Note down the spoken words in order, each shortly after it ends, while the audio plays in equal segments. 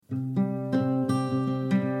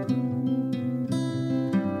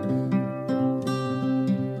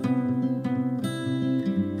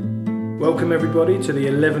Welcome everybody to the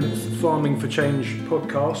 11th Farming for Change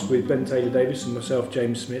podcast with Ben Taylor-Davis and myself,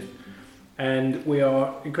 James Smith. And we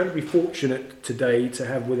are incredibly fortunate today to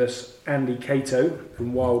have with us Andy Cato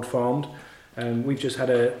from Wild Farmed. We've just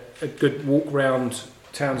had a good walk round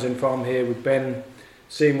Townsend Farm here with Ben,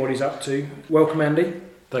 seeing what he's up to. Welcome, Andy.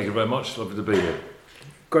 Thank you very much. Lovely to be here.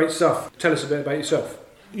 Great stuff. Tell us a bit about yourself.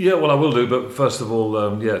 Yeah, well, I will do. But first of all,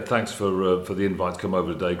 thanks for the invite to come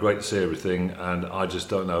over today. Great to see everything. And I just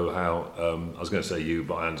don't know how. I was going to say you,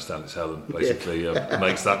 but I understand it's Helen. Basically,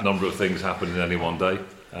 makes that number of things happen in any one day.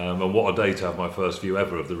 And what a day to have my first view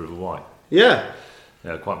ever of the River Wye. Yeah,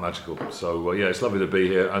 quite magical. So it's lovely to be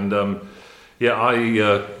here. And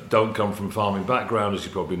I don't come from farming background, as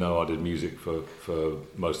you probably know. I did music for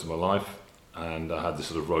most of my life, and I had this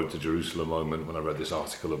sort of road to Jerusalem moment when I read this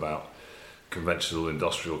article about conventional,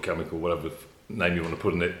 industrial, chemical, whatever name you want to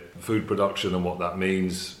put in it, food production and what that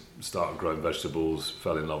means. Started growing vegetables,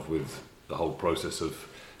 fell in love with the whole process of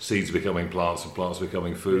seeds becoming plants and plants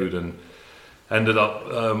becoming food, and ended up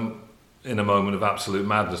in a moment of absolute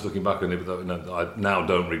madness looking back on it, that I now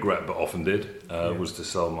don't regret but often did, was to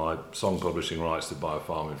sell my song publishing rights to buy a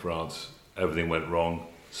farm in France. Everything went wrong,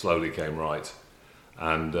 slowly came right,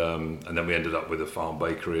 and then we ended up with a farm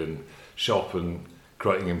bakery and shop and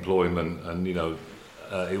creating employment, and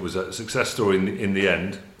it was a success story in the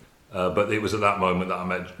end, but it was at that moment that I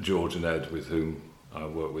met George and Ed, with whom I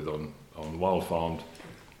worked with on Wild Farmed,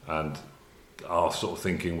 and our sort of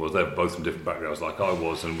thinking was they're both from different backgrounds like I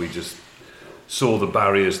was, and we just saw the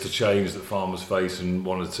barriers to change that farmers face and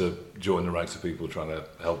wanted to join the ranks of people trying to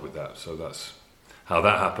help with that. So that's how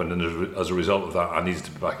that happened, and as a result of that I needed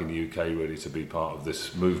to be back in the UK really to be part of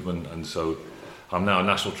this movement, and so I'm now a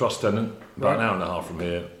National Trust tenant, about an hour and a half from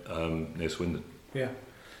here, near Swindon. Yeah.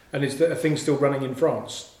 And is the thing still running in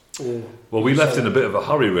France? Well, we left in a bit of a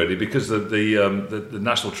hurry, really, because the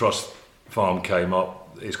National Trust farm came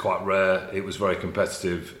up. It's quite rare. It was very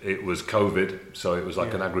competitive. It was COVID, so it was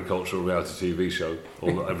like an agricultural reality TV show,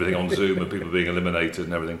 everything on Zoom and people being eliminated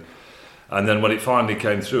and everything. And then when it finally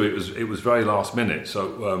came through, it was very last minute.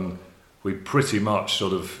 So we pretty much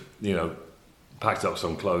sort of, packed up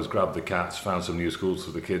some clothes, grabbed the cats, found some new schools for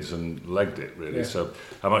the kids and legged it, really. Yeah. So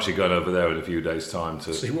I'm actually going over there in a few days' time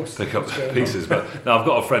to pick up the pieces. But now I've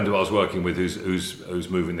got a friend who I was working with who's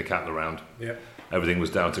moving the cattle around. Yeah. Everything was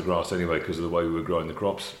down to grass anyway because of the way we were growing the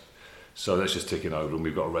crops. So that's just ticking over, and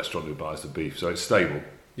we've got a restaurant who buys the beef. So it's stable,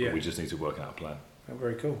 but we just need to work out a plan. Oh,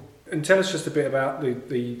 very cool. And tell us just a bit about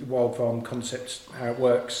the Wild Farm concept, how it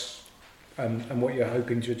works, and what you're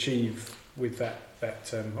hoping to achieve with that.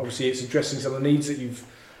 Obviously it's addressing some of the needs that you've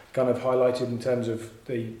kind of highlighted in terms of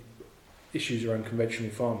the issues around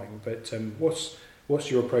conventional farming, but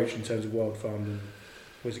what's your approach in terms of Wild Farm, and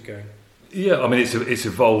where's it going? Yeah, I mean it's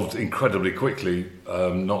evolved incredibly quickly,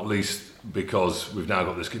 not least because we've now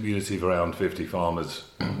got this community of around 50 farmers,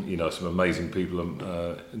 some amazing people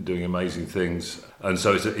doing amazing things, and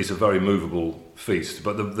so it's a very movable feast.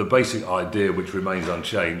 But the basic idea, which remains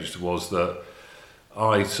unchanged, was that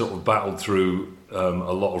I sort of battled through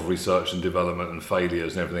a lot of research and development and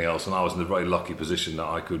failures and everything else, and I was in a very lucky position that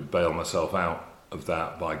I could bail myself out of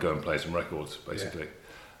that by going and play some records, basically.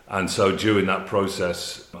 Yeah. And so during that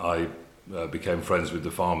process, I became friends with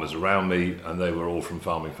the farmers around me, and they were all from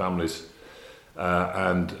farming families,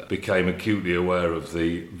 and became acutely aware of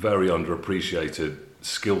the very underappreciated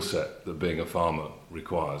skill set that being a farmer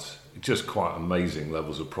requires. Just quite amazing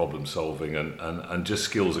levels of problem solving and just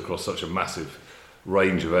skills across such a massive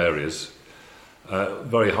range of areas.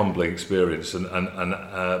 Very humbling experience,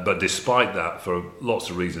 but despite that, for lots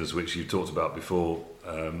of reasons which you talked about before,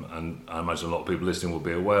 and I imagine a lot of people listening will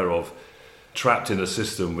be aware of, trapped in a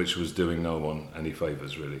system which was doing no one any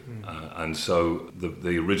favours, really. And so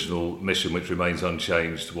the original mission, which remains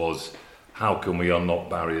unchanged, was how can we unlock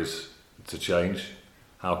barriers to change?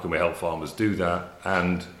 How can we help farmers do that?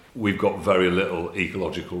 And we've got very little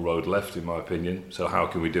ecological road left, in my opinion, so how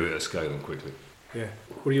can we do it at scale and quickly? Yeah.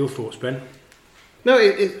 What are your thoughts, Ben? No,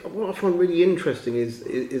 what I find really interesting is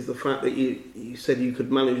the fact that you said you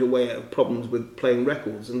could manage your way out of problems with playing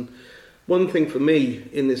records. And one thing for me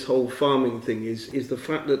in this whole farming thing is the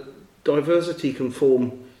fact that diversity can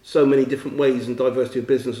form so many different ways, and diversity of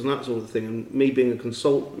business and that sort of thing. And me being a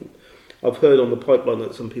consultant, I've heard on the pipeline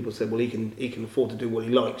that some people said, well, he can afford to do what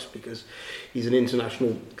he likes because he's an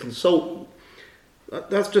international consultant.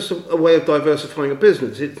 That's just a way of diversifying a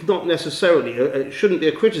business. It's not necessarily, it shouldn't be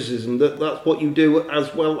a criticism that that's what you do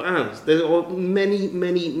as well as. There are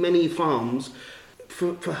many farms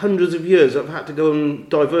for hundreds of years that have had to go and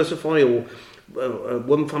diversify or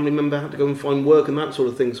one family member had to go and find work and that sort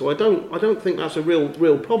of thing. So I don't think that's a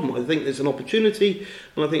real problem. I think there's an opportunity,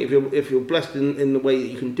 and I think if you're blessed in the way that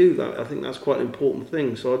you can do that, I think that's quite an important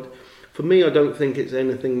thing. So for me, I don't think it's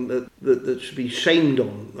anything that should be shamed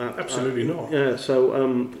on. Absolutely not. Yeah.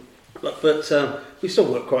 So but we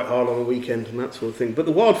still work quite hard on the weekend and that sort of thing. But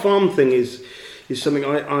the wild farm thing is something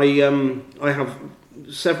I have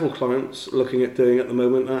several clients looking at doing at the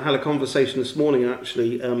moment. I had a conversation this morning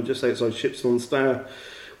actually, just outside Shipston on Stour,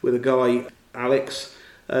 with a guy, Alex,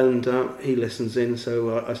 and he listens in,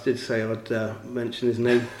 so I did say I'd mention his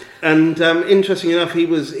name. And interesting enough,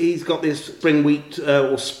 he's got this spring wheat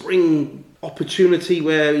or spring opportunity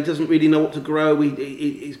where he doesn't really know what to grow.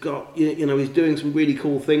 He's got, he's doing some really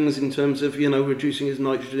cool things in terms of, reducing his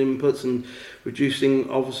nitrogen inputs and reducing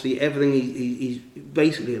obviously everything he's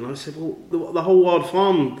basically. And I said, well, the whole wild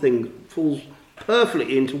farm thing falls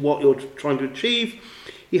perfectly into what you're trying to achieve.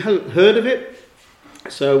 He hadn't heard of it,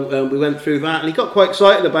 so we went through that, and he got quite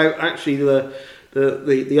excited about actually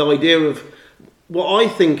the idea of what I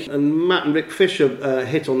think, and Matt and Rick Fisher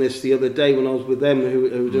hit on this the other day when I was with them, who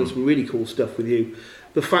were doing some really cool stuff with you.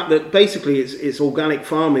 The fact that basically it's organic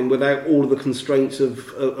farming without all of the constraints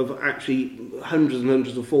of actually hundreds and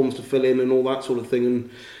hundreds of forms to fill in and all that sort of thing,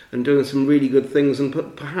 and doing some really good things, and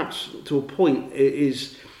perhaps to a point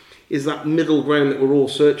is that middle ground that we're all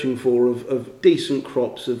searching for of decent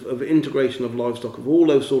crops, of integration of livestock, of all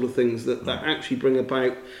those sort of things that actually bring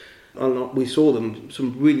about. And we saw them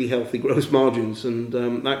some really healthy gross margins, and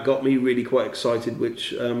that got me really quite excited,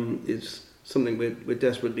 which is something we're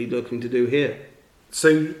desperately looking to do here.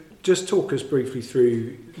 So just talk us briefly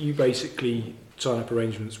through, you basically sign up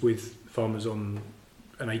arrangements with farmers on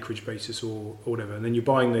an acreage basis or whatever, and then you're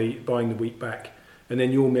buying the wheat back, and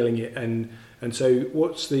then you're milling it, and so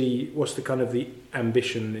what's the kind of the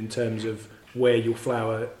ambition in terms of where your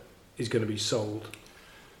flour is going to be sold?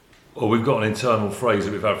 Well, we've got an internal phrase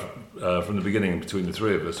that we've had from the beginning between the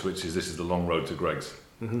three of us, which is, this is the long road to Greggs.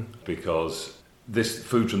 Mm-hmm. Because this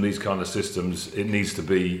food from these kind of systems, it needs to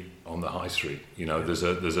be on the high street. There's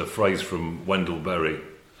a phrase from Wendell Berry,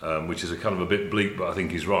 which is a kind of a bit bleak, but I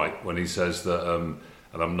think he's right when he says that, and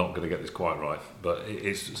I'm not going to get this quite right, but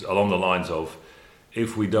it's along the lines of,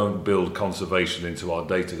 if we don't build conservation into our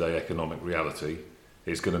day-to-day economic reality,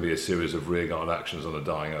 it's going to be a series of rearguard actions on a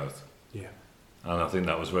dying earth. Yeah. And I think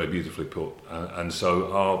that was very beautifully put. And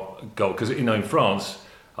so our goal, because in France,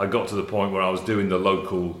 I got to the point where I was doing the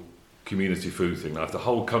local community food thing. Now, if the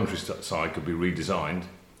whole countryside could be redesigned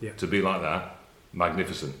to be like that,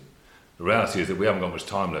 magnificent. The reality is that we haven't got much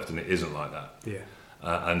time left, and it isn't like that. Yeah.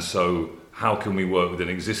 And so how can we work within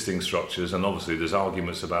existing structures? And obviously there's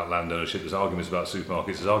arguments about land ownership, there's arguments about supermarkets,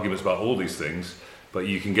 there's arguments about all these things. But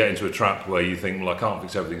you can get into a trap where you think, well, I can't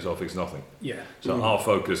fix everything, so I'll fix nothing. Yeah. So our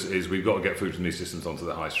focus is we've got to get food from these systems onto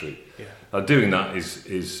the high street. Yeah. Doing that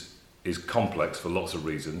is complex for lots of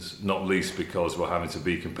reasons, not least because we're having to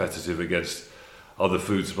be competitive against other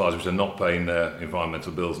food suppliers which are not paying their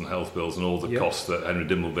environmental bills and health bills and all the costs that Henry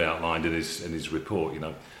Dimbleby outlined in his report.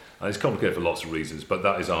 And it's complicated for lots of reasons, but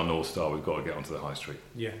that is our North Star. We've got to get onto the high street.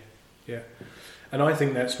 Yeah, yeah. And I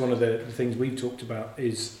think that's one of the things we've talked about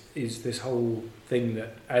is this whole thing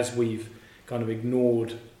that as we've kind of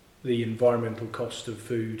ignored the environmental cost of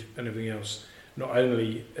food and everything else, not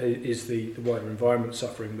only is the wider environment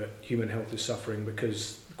suffering, but human health is suffering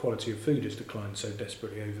because the quality of food has declined so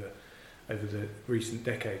desperately over the recent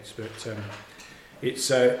decades. But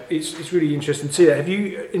it's really interesting to see that. Have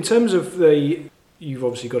you, in terms of you've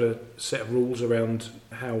obviously got a set of rules around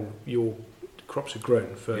how your crops are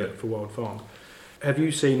grown for Wild Farm. Have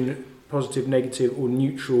you seen positive, negative or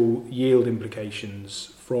neutral yield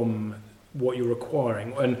implications from what you're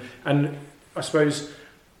acquiring? And I suppose,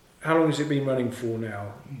 how long has it been running for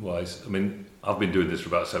now? Well, I've been doing this for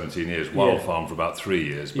about 17 years, Wild Farm for about 3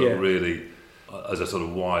 years, but really, as a sort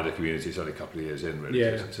of wider community, it's only a couple of years in, really.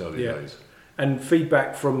 It's early days. And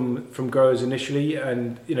feedback from growers initially,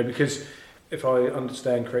 and because if I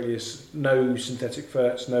understand correctly, it's no synthetic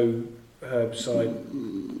ferts, no herbicide.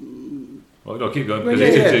 Well, no, keep going, because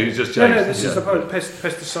it's just changed. No, this is the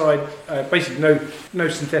pesticide, basically no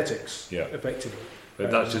synthetics, effectively.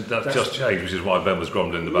 But that's just changed, which is why Ben was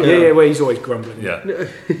grumbling in the back. Yeah, well, he's always grumbling. Yeah.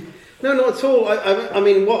 No, not at all. I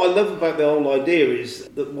mean, what I love about the whole idea is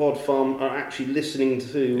that Wild Farm are actually listening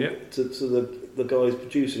to the guys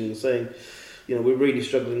producing and saying, we're really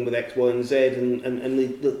struggling with X, Y, and Z,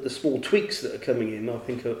 and the small tweaks that are coming in, I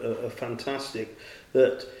think, are fantastic.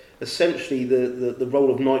 That essentially the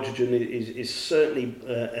role of nitrogen is certainly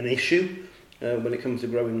an issue when it comes to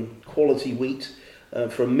growing quality wheat.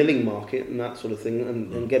 for a milling market and that sort of thing,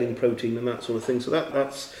 and getting protein and that sort of thing. So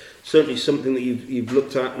that's certainly something that you've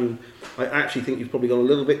looked at, and I actually think you've probably gone a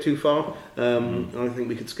little bit too far. I think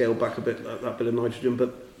we could scale back a bit that bit of nitrogen,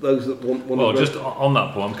 but those that want well, just on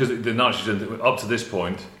that point, because the nitrogen up to this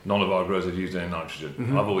point, none of our growers have used any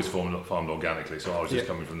nitrogen. I've always farmed organically, so I was just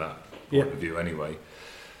coming from that point of view anyway.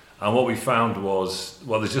 And what we found was,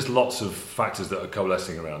 well, there's just lots of factors that are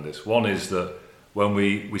coalescing around this. One is that when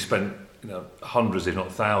we spent hundreds, if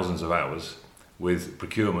not thousands, of hours with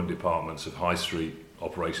procurement departments of high street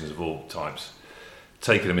operations of all types,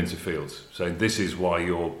 taking them into fields, saying this is why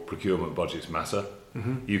your procurement budgets matter.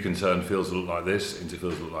 You can turn fields that look like this into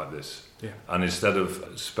fields that look like this. And instead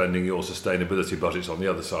of spending your sustainability budgets on the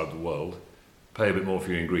other side of the world, pay a bit more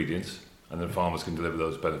for your ingredients, and then farmers can deliver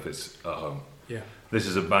those benefits at home. This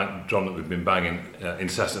is a drum that we've been banging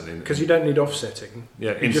incessantly. Because you don't need offsetting.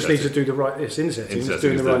 You just need to do the right. It's insetting. It's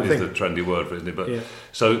doing the right thing. Is the trendy word for it, isn't it? But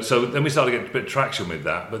so then we started to get a bit of traction with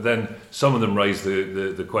that. But then some of them raised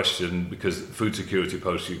the question, because food security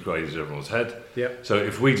post-Ukraine is everyone's head. So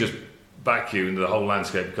if we just back you and the whole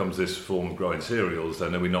landscape becomes this form of growing cereals,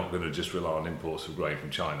 then are we not going to just rely on imports of grain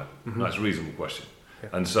from China? That's a reasonable question.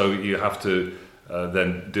 And so you have to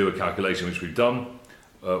then do a calculation, which we've done,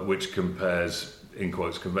 which compares, in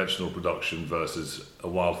quotes, conventional production versus a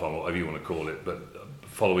wild farm, whatever you want to call it, but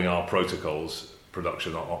following our protocols,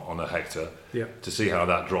 production on a hectare, to see how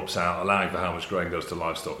that drops out, allowing for how much grain goes to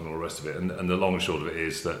livestock and all the rest of it. And the long and short of it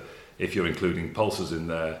is that if you're including pulses in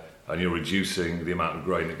there and you're reducing the amount of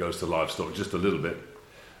grain that goes to livestock just a little bit,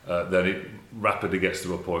 then it rapidly gets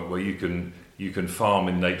to a point where you can farm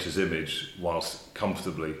in nature's image whilst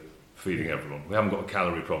comfortably feeding everyone. We haven't got a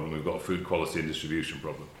calorie problem, we've got a food quality and distribution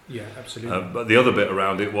problem. Absolutely. But the other bit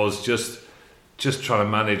around it was just trying to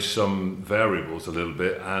manage some variables a little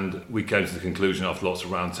bit, and we came to the conclusion after lots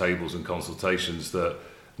of round tables and consultations that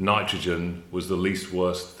nitrogen was the least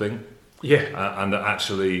worst thing. And that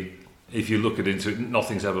actually, if you look into it,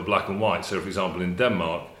 nothing's ever black and white. So for example, in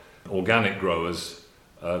Denmark, organic growers,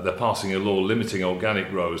 they're passing a law limiting organic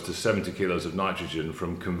growers to 70 kilos of nitrogen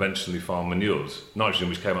from conventionally farmed manures. Nitrogen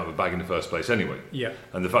which came out of the bag in the first place anyway.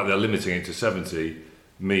 And the fact they're limiting it to 70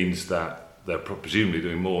 means that they're presumably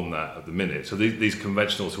doing more than that at the minute. So these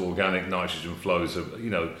conventional to organic nitrogen flows,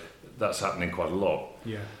 that's happening quite a lot.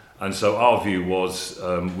 And so our view was,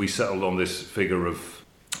 we settled on this figure of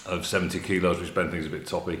 70 kilos, which Ben thinks is a bit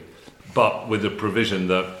toppy. But with the provision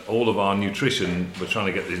that all of our nutrition, we're trying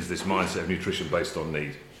to get into this mindset of nutrition based on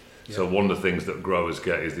need. So one of the things that growers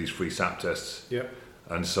get is these free SAP tests.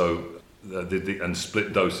 And so, and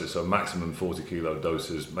split doses, so maximum 40 kilo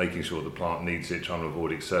doses, making sure the plant needs it, trying to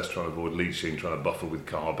avoid excess, trying to avoid leaching, trying to buffer with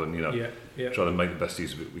carbon, trying to make the best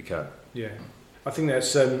use of it we can. I think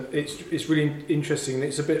that's it's really interesting.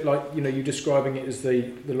 It's a bit like you describing it as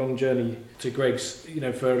the long journey to Greggs.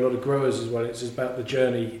 For a lot of growers as well, it's about the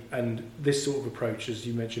journey, and this sort of approach, as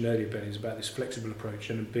you mentioned earlier, Ben, is about this flexible approach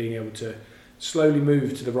and being able to slowly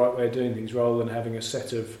move to the right way of doing things rather than having a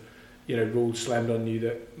set of rules slammed on you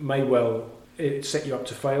that may well set you up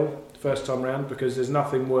to fail the first time round, because there's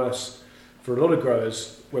nothing worse for a lot of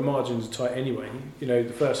growers where margins are tight anyway. The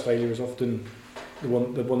first failure is often the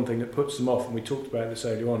one thing that puts them off, and we talked about this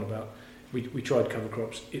earlier on about we tried cover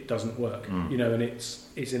crops, it doesn't work, and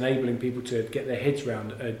it's enabling people to get their heads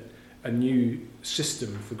around a new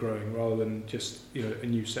system for growing rather than just a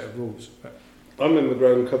new set of rules. But I remember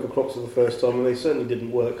growing cover crops for the first time, and they certainly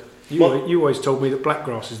didn't work. You always told me that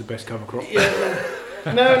blackgrass is the best cover crop.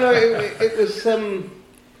 No, it was.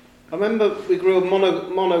 I remember we grew a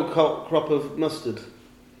monocrop of mustard.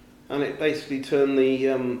 And it basically turned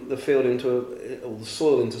the field or the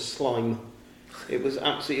soil into slime. It was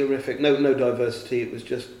absolutely horrific. No diversity. It was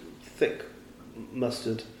just thick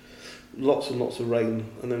mustard, lots and lots of rain,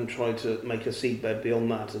 and then tried to make a seed bed beyond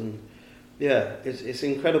that. And it's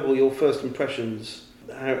incredible your first impressions,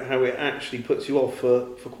 how it actually puts you off for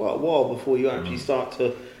quite a while before you actually start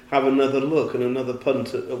to have another look and another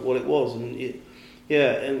punt at what it was. And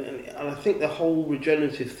and I think the whole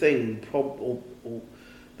regenerative thing,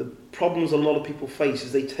 the problems a lot of people face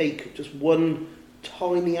is they take just one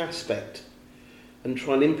tiny aspect and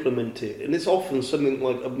try and implement it. And it's often something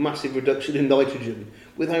like a massive reduction in nitrogen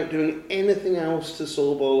without doing anything else to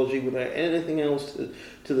soil biology, without anything else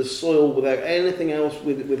to the soil, without anything else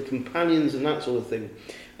with companions and that sort of thing.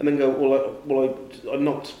 And then go, I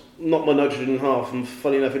knocked my nitrogen in half, and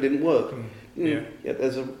funny enough, it didn't work.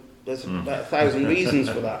 There's about 1,000 reasons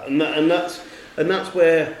for that. And that's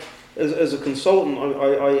where, as a consultant,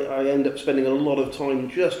 I end up spending a lot of time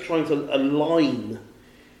just trying to align.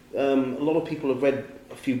 A lot of people have read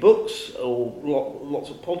a few books or lots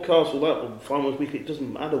of podcasts or that, or Farmers Weekly, it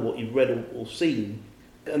doesn't matter what you've read or seen.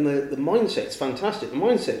 And the mindset's fantastic. The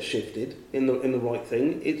mindset's shifted in the right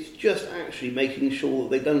thing. It's just actually making sure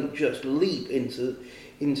that they don't just leap into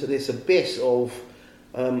this abyss of,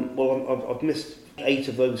 I've missed 8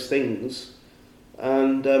 of those things,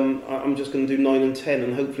 and I'm just going to do 9 and 10,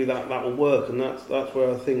 and hopefully that will work. And that's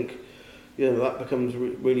where I think, that becomes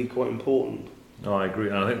really quite important. No, I agree.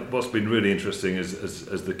 And I think what's been really interesting as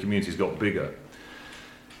the community's got bigger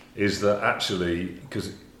is that actually,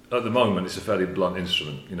 because at the moment it's a fairly blunt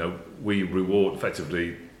instrument, we reward,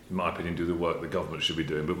 effectively, in my opinion, do the work the government should be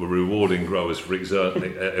doing, but we're rewarding growers for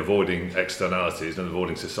avoiding externalities and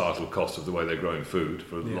avoiding societal costs of the way they're growing food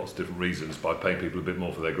for lots of different reasons by paying people a bit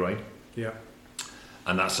more for their grain. Yeah.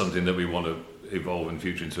 And that's something that we want to evolve in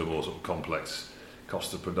future into a more sort of complex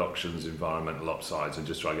cost of productions, environmental upsides, and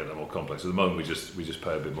just try to get that more complex. At the moment, we just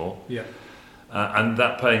pay a bit more. Yeah. And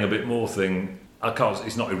that paying a bit more thing,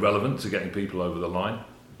 it's not irrelevant to getting people over the line.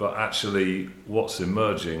 But actually, what's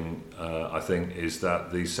emerging, I think, is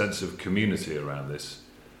that the sense of community around this,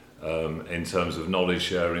 in terms of knowledge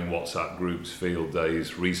sharing, WhatsApp groups, field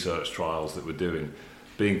days, research trials that we're doing,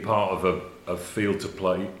 being part of a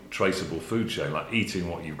field-to-plate, traceable food chain, like eating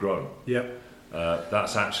what you've grown. Yep.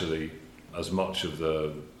 That's actually as much of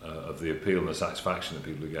the appeal and the satisfaction that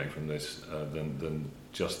people are getting from this than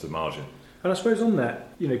just the margin. And I suppose on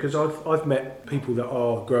that, because I've met people that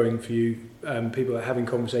are growing for you, people that are having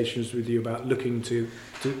conversations with you about looking to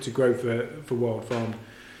grow for Wild Farmed.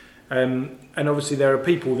 And obviously there are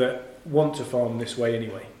people that want to farm this way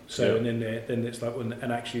anyway. So and then it's like,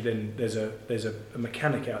 and actually then there's a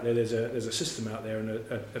mechanic out there, there's a system out there, and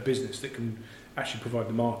a business that can actually provide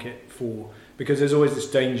the market for, because there's always this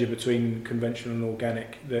danger between conventional and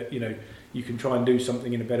organic that you can try and do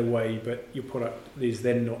something in a better way, but your product is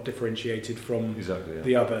then not differentiated from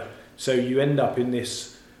the other. So you end up in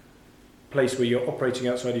this place where you're operating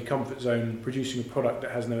outside your comfort zone, producing a product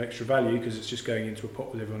that has no extra value because it's just going into a pot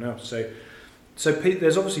with everyone else. So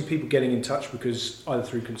there's obviously people getting in touch because either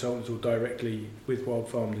through consultants or directly with Wild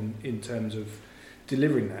Farmed in terms of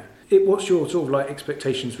delivering that. What's your sort of like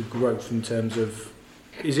expectations with growth in terms of,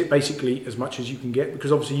 is it basically as much as you can get?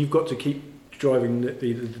 Because obviously you've got to keep driving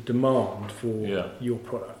the demand for your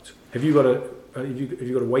product. Have you got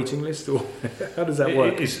a waiting list, or how does that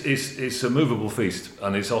work? It's a movable feast,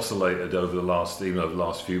 and it's oscillated over the last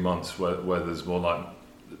few months where there's more like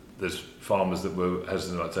there's farmers that were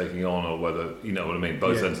hesitant about taking on, or whether you know what I mean.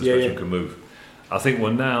 Both ends of the spectrum can move. I think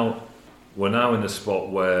we're now in a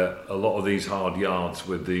spot where a lot of these hard yards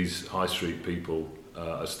with these high street people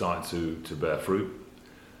are starting to bear fruit,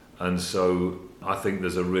 and so I think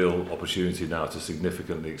there's a real opportunity now to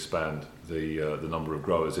significantly expand the number of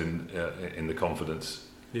growers in the confidence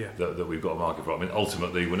that we've got a market for. I mean,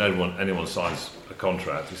 ultimately, when anyone signs a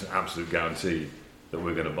contract, it's an absolute guarantee that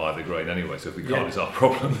we're going to buy the grain anyway. So if we can't, it's our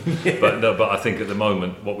problem. But I think at the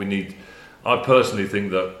moment, what we need, I personally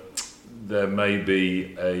think that there may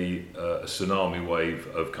be a tsunami wave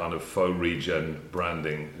of kind of faux regen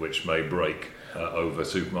branding, which may break over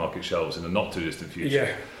supermarket shelves in the not too distant future.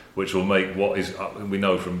 Yeah. Which will make what is, we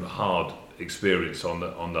know from hard experience on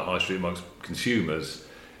the high street amongst consumers,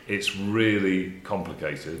 it's really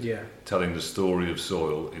complicated telling the story of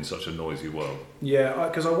soil in such a noisy world. Yeah,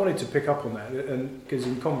 because I wanted to pick up on that, and because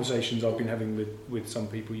in conversations I've been having with some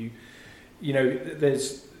people, you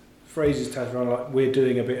there's phrases touted around like, we're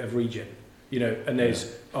doing a bit of regen, and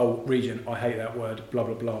there's regen, I hate that word, blah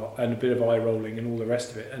blah blah, and a bit of eye rolling and all the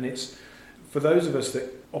rest of it. And it's for those of us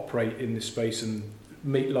that operate in this space and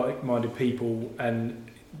meet like-minded people, and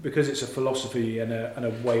because it's a philosophy and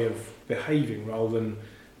a way of behaving rather than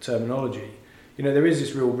terminology, there is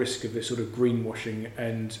this real risk of this sort of greenwashing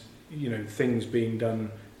and things being done,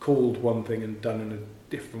 called one thing and done in a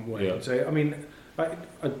different way. So I mean,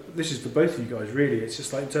 this is for both of you guys really. It's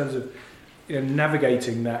just like in terms of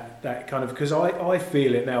navigating that kind of, because I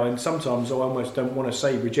feel it now, and sometimes I almost don't want to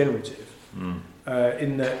say regenerative,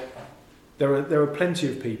 in that there are plenty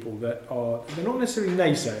of people that they're not necessarily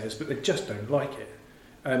naysayers, but they just don't like it,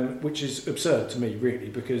 which is absurd to me, really,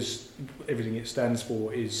 because everything it stands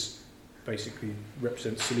for is basically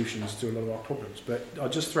represents solutions to a lot of our problems. But I'll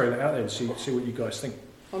just throw that out there and see what you guys think.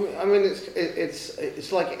 I mean,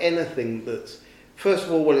 it's like anything that, first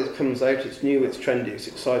of all, when it comes out, it's new, it's trendy, it's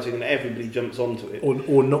exciting, and everybody jumps onto it.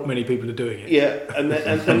 Or not many people are doing it. Yeah, and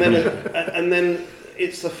then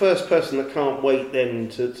it's the first person that can't wait then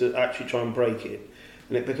to actually try and break it,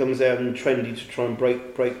 and it becomes trendy to try and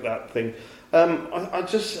break that thing. I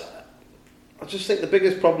just think the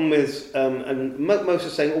biggest problem is, and most are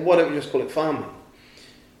saying, well, why don't we just call it farming?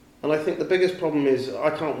 And I think the biggest problem is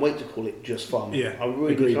I can't wait to call it just farming. Yeah, I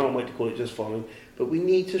really agreed. can't wait to call it just farming. But we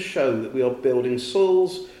need to show that we are building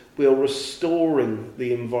soils, we are restoring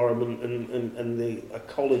the environment and the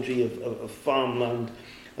ecology of farmland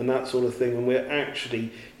and that sort of thing. And we're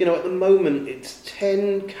actually, at the moment it's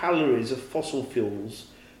 10 calories of fossil fuels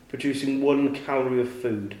producing 1 calorie of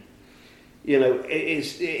food. It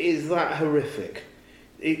is that horrific.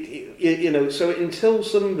 So until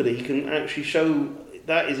somebody can actually show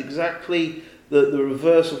that is exactly the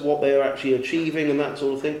reverse of what they are actually achieving and that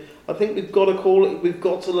sort of thing, I think we've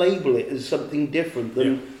got to label it as something different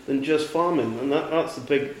than just farming, and that's the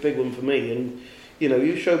big one for me. And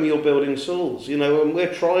you show me you're building soils, and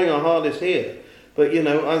we're trying our hardest here. But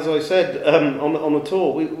as I said on the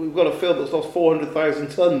tour, we've got a field that's lost 400,000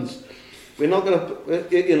 tonnes. We're not going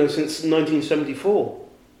to, since 1974.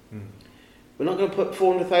 We're not going to put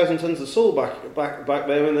 400,000 tonnes of soil back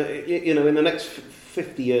there in the next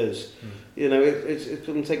 50 years. It's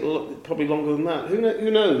going to take probably longer than that.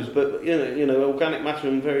 Who knows? But organic matter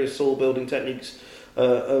and various soil building techniques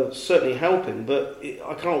are certainly helping. But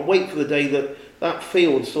I can't wait for the day that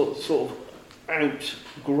field sort of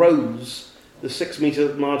outgrows the 6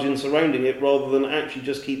 metre margin surrounding it, rather than actually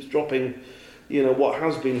just keeps dropping, what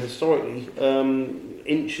has been historically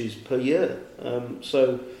inches per year.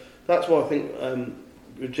 So that's why I think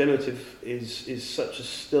regenerative is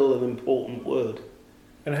still an important word.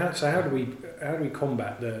 And how do we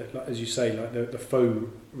combat as you say, the faux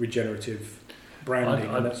regenerative branding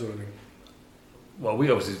and that sort of thing? Well,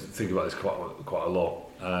 we obviously think about this quite a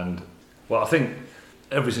lot, and I think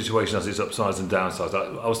every situation has its upsides and downsides.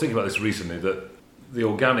 I was thinking about this recently, that the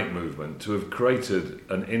organic movement, to have created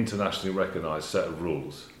an internationally recognised set of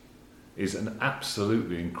rules, is an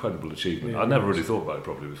absolutely incredible achievement. I never really thought about it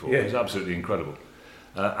properly before. It's absolutely incredible.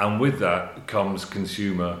 And with that comes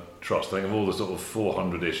consumer trust. I think of all the sort of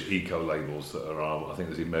 400-ish eco labels that are out, I think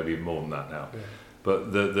there's maybe more than that now. Yeah.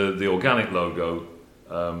 But the organic logo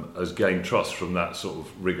has gained trust from that sort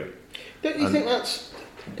of rigour. Don't you think that's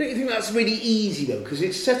really easy though? Because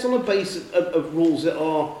it's set on a base of rules that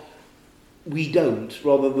are we don't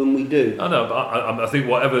rather than we do. I know, but I think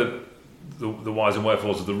whatever the whys and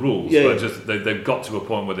wherefores of the rules, they've got to a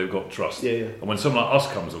point where they've got trust. And when someone like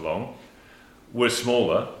us comes along, we're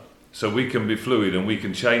smaller, so we can be fluid and we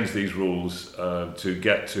can change these rules to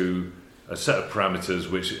get to a set of parameters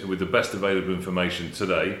which, with the best available information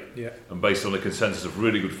today, and based on the consensus of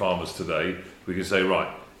really good farmers today, we can say, right,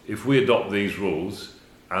 if we adopt these rules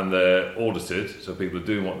and they're audited, so people are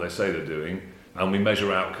doing what they say they're doing, and we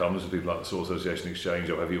measure outcomes with people like the Soil Association Exchange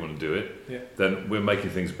or however you want to do it, then we're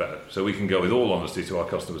making things better. So we can go with all honesty to our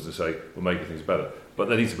customers and say, we're making things better. But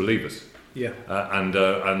they need to believe us.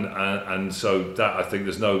 And so that, I think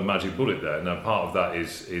there's no magic bullet there. Now, part of that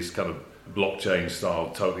is kind of blockchain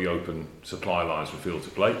style, totally open supply lines from field to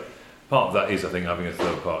plate. Part of that is, I think, having a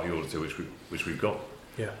third party auditor, which we've got.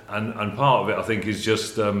 And part of it, I think, is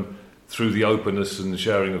just through the openness and the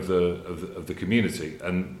sharing of the community.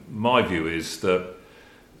 And my view is that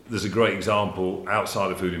there's a great example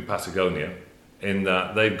outside of food in Patagonia, in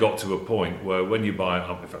that they've got to a point where when you buy,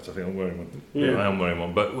 in fact I think I'm wearing one, I am wearing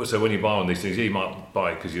one, but so when you buy one of these things, you might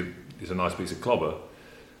buy it because it's a nice piece of clobber,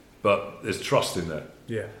 but there's trust in there.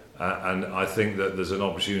 And I think that there's an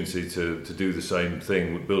opportunity to do the same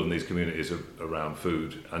thing with building these communities around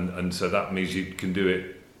food, and so that means you can do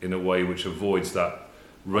it in a way which avoids that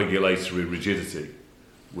regulatory rigidity,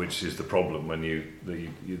 which is the problem when you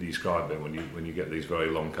describe it, when you get these very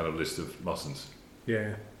long kind of list of mustn'ts.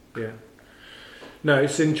 No,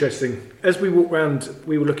 it's interesting. As we walked round,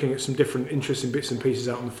 we were looking at some different interesting bits and pieces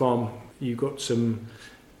out on the farm. You got some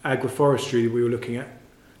agroforestry that we were looking at.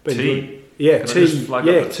 Tea? Tea. Absolutely.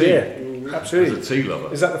 As a tea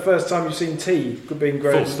lover. Is that the first time you've seen tea being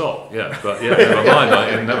grown? Full stop, but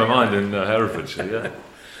never mind in Herefordshire,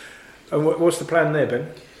 And what's the plan there,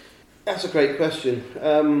 Ben? That's a great question.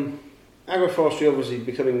 Agroforestry obviously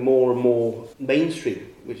becoming more and more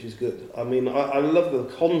mainstream, which is good. I mean, I love the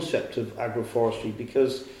concept of agroforestry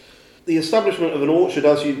because the establishment of an orchard,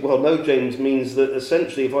 as you well know, James, means that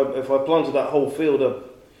essentially if I planted that whole field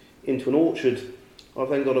up into an orchard, I've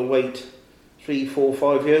then got to wait 3, 4,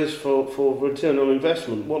 5 years for return on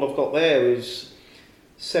investment. What I've got there is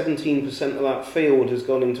 17% of that field has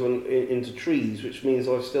gone into trees, which means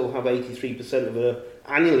I still have 83% of the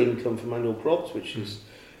annual income from annual crops, which is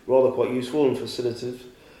rather quite useful and facilitative.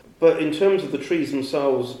 But in terms of the trees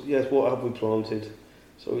themselves, yes, what have we planted?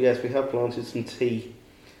 So yes, we have planted some tea.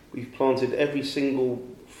 We've planted every single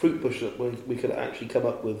fruit bush that we could actually come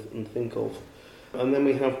up with and think of. And then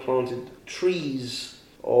we have planted trees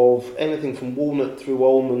of anything from walnut through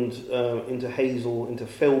almond into hazel into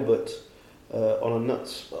filbert on a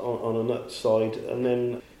nut side, and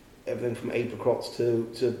then everything from apricots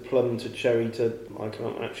to plum to cherry to, I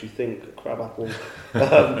can't actually think, crabapple.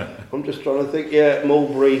 I'm just trying to think. Yeah,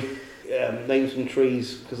 mulberry. Name some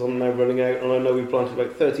trees because I'm now running out, and I know we planted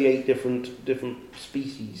like 38 different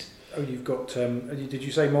species. Oh, you've got. Did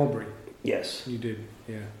you say mulberry? Yes. You did.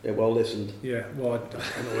 Yeah. Yeah. Well listened. Yeah. Well, I don't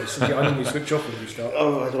always. I think you switch off when you start.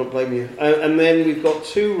 Oh, I don't blame you. And then we've got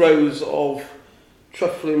 2 rows of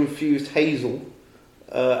truffle-infused hazel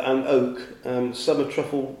and oak, summer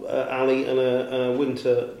truffle alley and a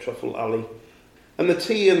winter truffle alley. And the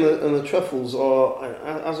tea and the truffles are,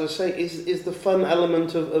 as I say, is the fun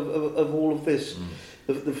element of all of this.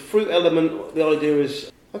 The fruit element, the idea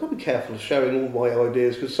is, I've got to be careful of sharing all my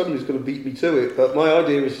ideas because somebody's going to beat me to it, but my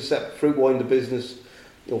idea is to set fruit wine to business,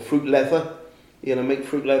 or fruit leather, make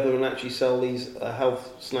fruit leather and actually sell these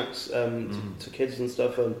health snacks to kids and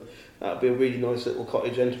stuff, and that would be a really nice little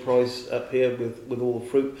cottage enterprise up here with all the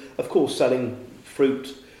fruit. Of course, selling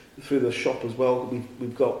fruit through the shop as well.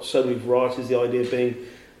 We've got so many varieties, the idea being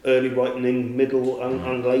early ripening, middle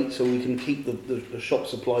and late, so we can keep the shop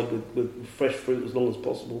supplied with fresh fruit as long as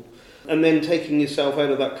possible. And then taking yourself out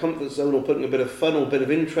of that comfort zone or putting a bit of fun or a bit of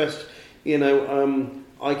interest,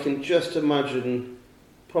 I can just imagine,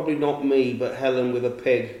 probably not me, but Helen with a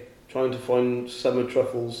pig trying to find summer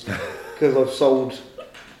truffles because I've sold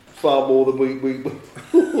far more than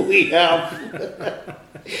we have.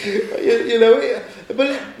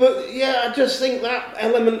 But yeah, I just think that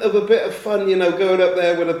element of a bit of fun, going up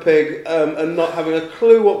there with a pig and not having a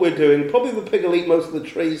clue what we're doing. Probably the pig will eat most of the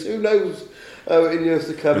trees. Who knows? In years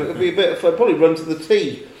to come, it'll be a bit of fun. Probably run to the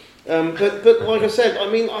tea. But like I said, I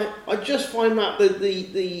mean, I just find that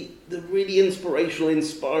the really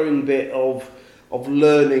inspiring bit of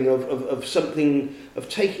learning, of something, of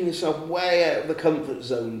taking yourself way out of the comfort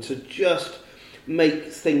zone to just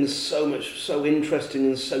make things so interesting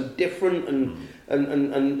and so different,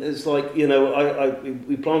 and it's like,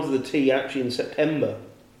 we planted the tea actually in September,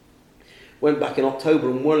 went back in October,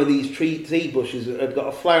 and one of these tea bushes had got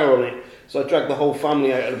a flower on it, so I dragged the whole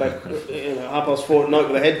family out at about 4:30 at night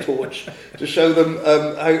with a head torch to show them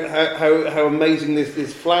how amazing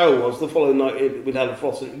this flower was. The following night we'd had a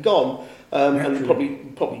frost and it gone, and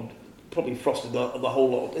probably frosted the whole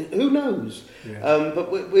lot. Who knows? Yeah.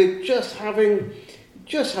 But we're just having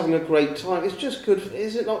a great time. It's just good.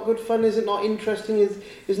 Is it not good fun? Is it not interesting?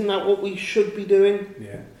 Isn't that what we should be doing?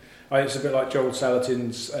 Yeah. It's a bit like Joel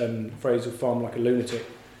Salatin's phrase of farm like a lunatic.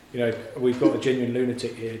 We've got a genuine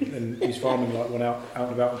lunatic here, and he's farming like one out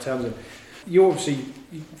and about in Townsend. You're obviously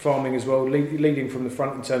farming as well, leading from the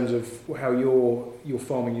front in terms of how you're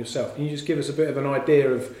farming yourself. Can you just give us a bit of an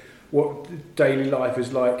idea of what daily life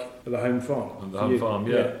is like at the home farm? At the home farm,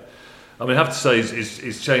 yeah. I mean, I have to say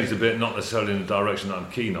it's changed a bit, not necessarily in the direction that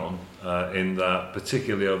I'm keen on, in that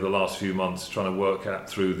particularly over the last few months, trying to work out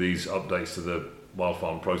through these updates to the wild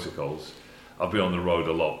farm protocols. I've been on the road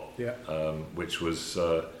a lot, which was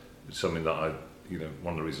something that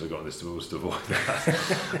one of the reasons I got in this was to avoid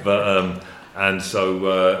that. But and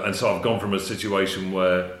so I've gone from a situation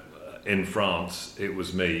where in France it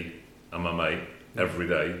was me and my mate every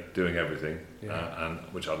day doing everything, and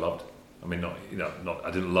which I loved. I mean,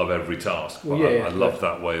 I didn't love every task, but I loved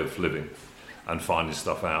that way of living and finding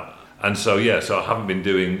stuff out. And so I haven't been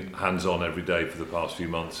doing hands-on every day for the past few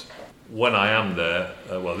months. When I am there,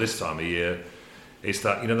 this time of year, it's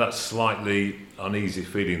that that slightly uneasy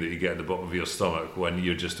feeling that you get at the bottom of your stomach when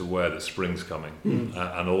you're just aware that spring's coming,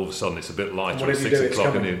 and all of a sudden it's a bit lighter at 6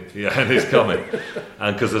 o'clock, and it's coming,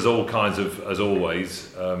 and because there's all kinds of, as always,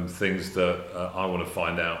 things that I want to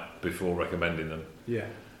find out before recommending them. Yeah.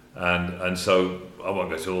 And so I won't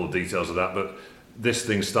go into all the details of that, but this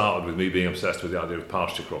thing started with me being obsessed with the idea of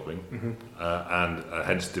pasture cropping, and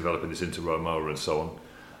hence developing this into Raumoa and so on.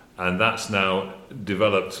 And that's now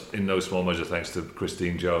developed in no small measure, thanks to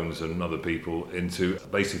Christine Jones and other people, into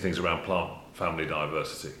basic things around plant family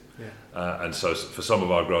diversity. Yeah. And so for some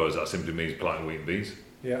of our growers, that simply means planting wheat and beans.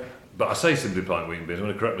 Yeah. But I say simply planting wheat and beans, I'm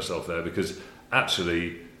going to correct myself there, because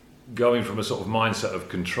actually going from a sort of mindset of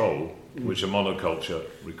control, which a monoculture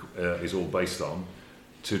is all based on,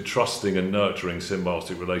 to trusting and nurturing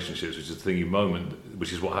symbiotic relationships,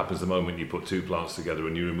 which is what happens the moment you put two plants together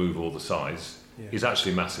and you remove all the size, is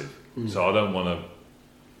actually massive. So I don't want to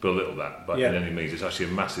belittle that, but in any means, it's actually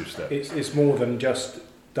a massive step. It's more than just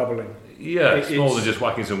doubling. Yeah, it's more than just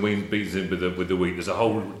whacking some beans in with the wheat. There's a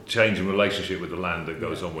whole change in relationship with the land that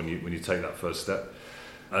goes on when you take that first step.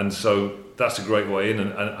 And so that's a great way in,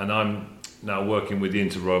 and I'm now working with the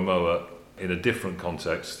Inter Raumoa in a different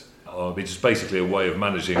context. It's basically a way of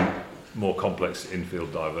managing more complex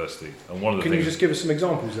infield diversity. And one of the Can things, you just give us some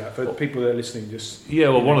examples of that for people that are listening?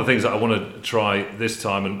 one of the things that I want to try this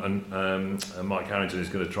time, and Mike Harrington is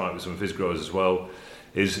going to try it with some of his growers as well,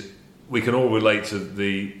 is we can all relate to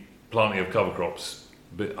the planting of cover crops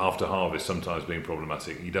after harvest sometimes being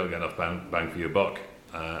problematic. You don't get enough bang for your buck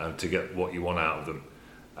to get what you want out of them.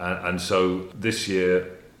 And so this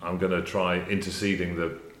year I'm going to try interseeding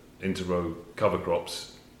the inter-row cover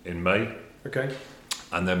crops in May. Okay.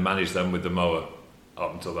 And then manage them with the mower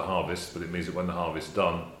up until the harvest. But it means that when the harvest's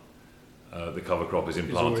done, the cover crop is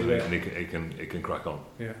implanted and it can crack on.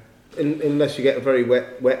 Yeah. Unless you get a very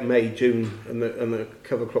wet May, June, and the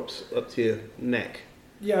cover crops up to your neck.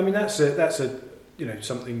 Yeah, I mean that's a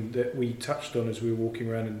something that we touched on as we were walking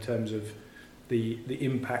around in terms of the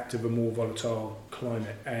impact of a more volatile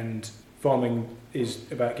climate, and farming is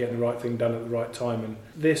about getting the right thing done at the right time, and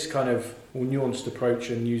this kind of more nuanced approach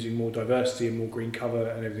and using more diversity and more green cover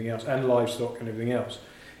and everything else, and livestock and everything else.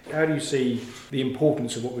 How do you see the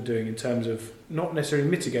importance of what we're doing in terms of not necessarily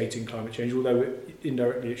mitigating climate change, although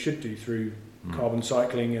indirectly it should do through carbon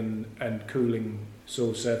cycling and cooling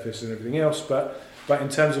soil surface and everything else, but in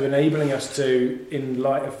terms of enabling us to, in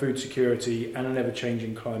light of food security and an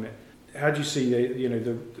ever-changing climate, how do you see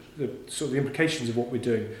the sort of the implications of what we're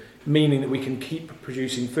doing, meaning that we can keep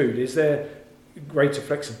producing food? Is there greater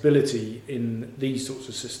flexibility in these sorts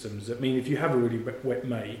of systems that mean if you have a really wet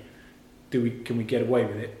May, can we get away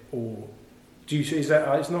with it, or do you? Is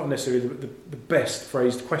that it's not necessarily the best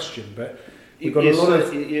phrased question, but we've got a lot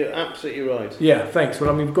of. You're absolutely right. Yeah, thanks. Well,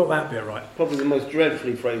 I mean, we've got that bit right. Probably the most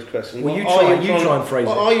dreadfully phrased question. Well, you try and phrase it.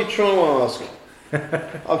 What are you trying to ask?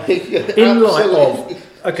 I mean, in light of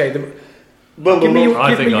give me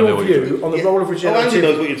your view on the role of regenerative. Andy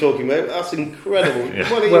knows what you're talking about. That's incredible. Yeah.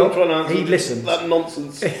 What are you trying to answer? He listens. That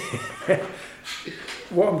nonsense.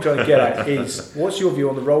 What I'm trying to get at is, what's your view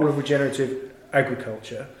on the role of regenerative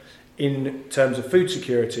agriculture in terms of food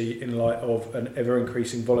security in light of an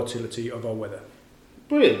ever-increasing volatility of our weather?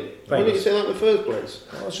 Brilliant. Why didn't you say that in the first place?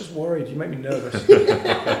 I was just worried. You make me nervous.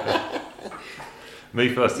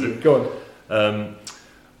 Me first. Go on.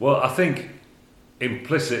 Well, I think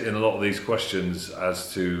implicit in a lot of these questions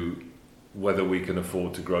as to whether we can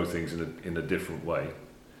afford to grow things in a different way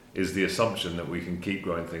is the assumption that we can keep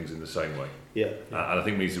growing things in the same way. Yeah. And I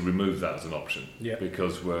think we need to remove that as an option. Yeah.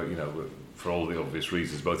 Because we're for all the obvious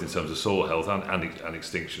reasons, both in terms of soil health and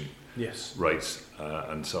extinction rates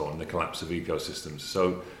and so on, the collapse of ecosystems.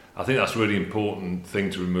 So I think that's a really important thing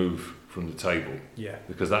to remove from the table. Yeah.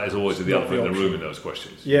 Because that is always the elephant in the room in those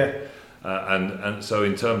questions. Yeah. And so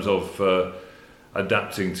in terms of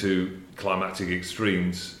adapting to climatic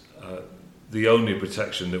extremes, the only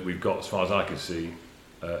protection that we've got, as far as I can see,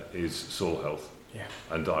 is soil health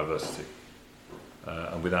and diversity.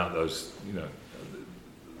 And without those,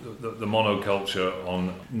 the monoculture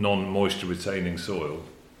on non-moisture retaining soil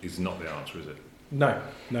is not the answer, is it? No.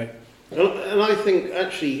 And I think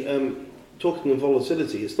actually, talking of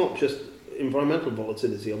volatility, it's not just environmental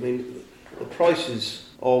volatility. I mean, the prices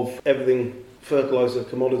of everything, fertiliser,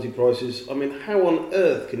 commodity prices, I mean, how on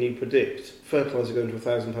earth can you predict fertiliser going to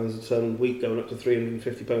 £1,000 a tonne, wheat going up to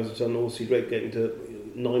 £350 a tonne, oilseed rape getting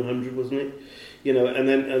to 900, wasn't it? And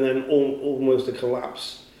then almost a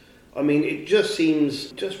collapse. I mean, it just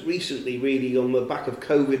seems, just recently really on the back of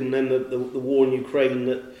COVID and then the war in Ukraine,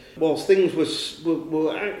 that whilst things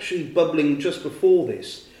were actually bubbling just before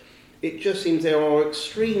this, it just seems there are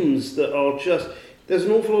extremes that are just... There's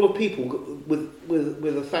an awful lot of people with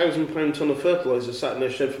 £1,000 tonne of fertiliser sat in their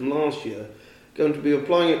shed from last year going to be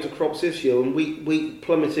applying it to crops this year, and wheat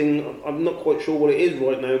plummeting. I'm not quite sure what it is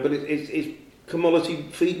right now, but it's commodity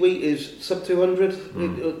feed wheat is sub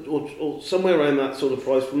 200 or somewhere around that sort of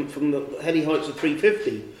price from the heady heights of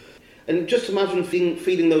 350. And just imagine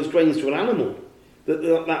feeding those grains to an animal.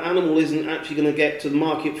 That animal isn't actually going to get to the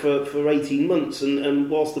market for 18 months, and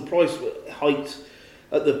whilst the price hiked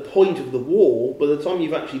at the point of the war, by the time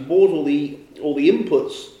you've actually bought all the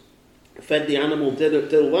inputs, fed the animal,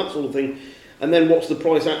 did all that sort of thing, and then watched the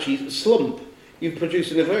price actually slump, you're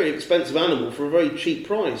producing a very expensive animal for a very cheap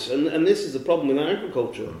price, and this is the problem with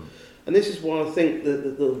agriculture. And this is why I think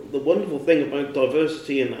the wonderful thing about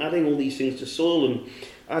diversity and adding all these things to soil and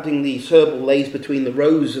adding these herbal lays between the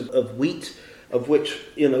rows of wheat, of which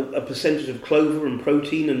a percentage of clover and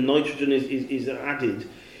protein and nitrogen is added,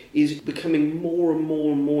 is becoming more and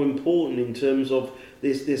more and more important in terms of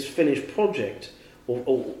this finished project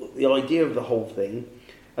or the idea of the whole thing.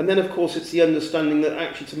 And then, of course, it's the understanding that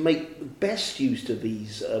actually to make the best use of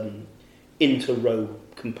these inter-row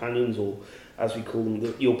companions, or as we call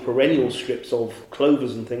them, your perennial strips of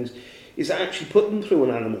clovers and things, is to actually put them through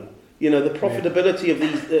an animal. The profitability of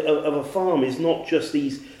these of a farm is not just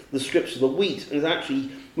the strips of the wheat. It's actually,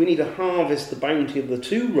 we need to harvest the bounty of the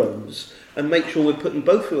 2 rows and make sure we're putting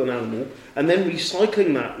both through an animal and then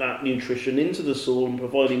recycling that nutrition into the soil and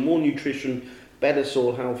providing more nutrition, better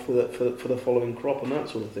soil health for the following crop and that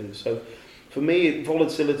sort of thing. So for me,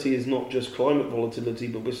 volatility is not just climate volatility,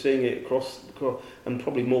 but we're seeing it across and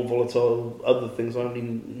probably more volatile other things I haven't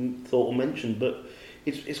even thought or mentioned. But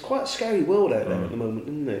it's quite a scary world out there at the moment,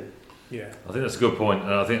 isn't it? Yeah, I think that's a good point,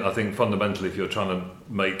 and I think fundamentally, if you're trying to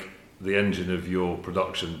make the engine of your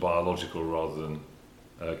production biological rather than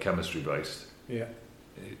chemistry based,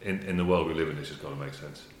 in the world we live in, it's just got to make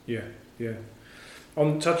sense. Yeah.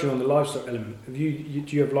 On touching on the livestock element, do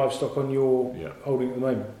you have livestock on your holding at the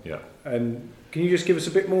moment? Yeah. And can you just give us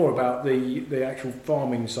a bit more about the actual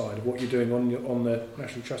farming side of what you're doing on the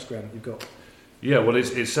National Trust ground that you've got? Yeah, well,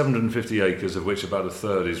 it's 750 acres, of which about a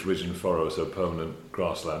third is ridge and furrow, so permanent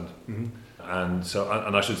grassland. Mm-hmm.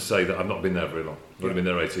 And I should say that I've not been there very long. I've only been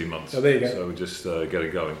there 18 months. Oh, there you go. So we're just getting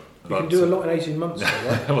going. You can do a lot in 18 months, though,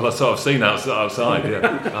 right? Well, that's what I've seen outside,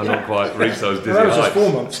 yeah. I've not quite reached those dizzy that was heights.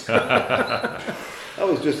 just 4 months. That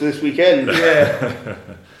was just this weekend. Yeah.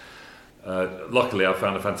 Luckily, I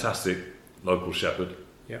found a fantastic local shepherd.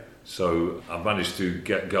 Yeah. So I've managed to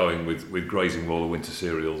get going with grazing all the winter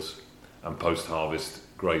cereals and post-harvest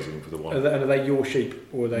grazing for the one. And are they your sheep,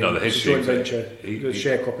 or are they no, his joint sheep, venture, the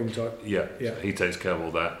sharecropping type? Yeah. So he takes care of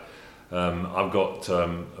all that. I've got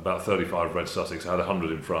about 35 red Sussex. I had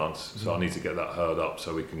 100 in France, so I need to get that herd up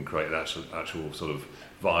so we can create an actual sort of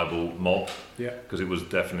viable mob. Yeah. Because it was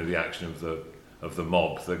definitely the action of the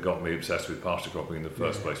mob that got me obsessed with pasture cropping in the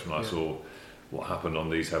first place when I saw what happened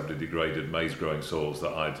on these heavily degraded maize growing soils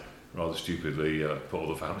that I'd rather stupidly put all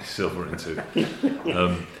the family silver into.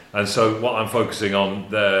 And so what I'm focusing on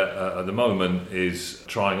there at the moment is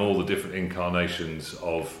trying all the different incarnations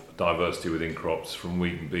of diversity within crops, from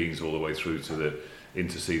wheat and beans all the way through to the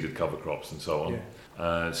interseeded cover crops and so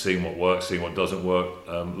on. Seeing what works, seeing what doesn't work,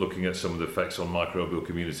 looking at some of the effects on microbial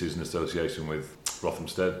communities in association with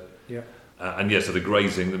Rothamsted. Yeah. So the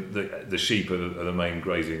grazing, the sheep are the main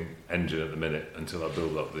grazing engine at the minute until I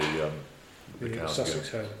build up the cows. Sussex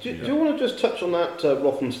herd. Do you want to just touch on that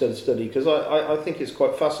Rothamsted study? Because I think it's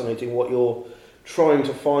quite fascinating what you're trying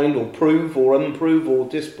to find or prove or unprove or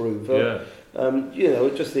disprove.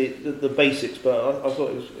 Just the basics, but I thought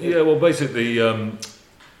it was... Yeah, well, basically,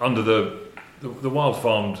 under the wild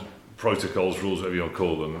farmed protocols, rules, whatever you want to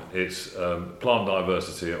call them, it's plant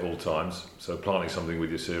diversity at all times. So planting something with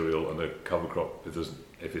your cereal and a cover crop,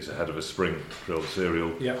 if it's ahead of a spring drilled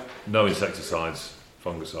cereal, no insecticides,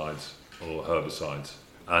 fungicides or herbicides,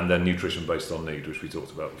 and then nutrition based on need, which we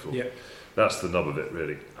talked about before. Yeah. That's the nub of it,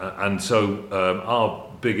 really. And so our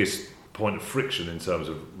biggest point of friction in terms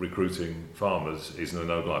of recruiting farmers is the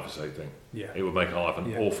no glyphosate thing. Yeah. It would make our life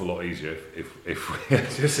an awful lot easier if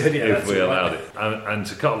we allowed it. And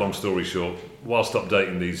to cut a long story short, whilst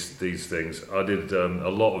updating these things, I did a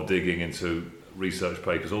lot of digging into research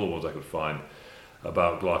papers, all the ones I could find,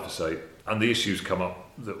 about glyphosate. And the issues come up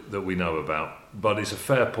that we know about. But it's a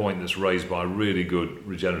fair point that's raised by really good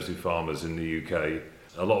regenerative farmers in the UK.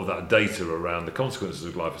 A lot of that data around the consequences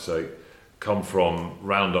of glyphosate come from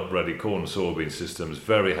Roundup ready corn and soybean systems,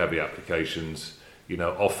 very heavy applications,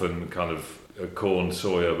 often kind of corn,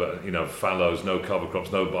 soya, but fallows, no cover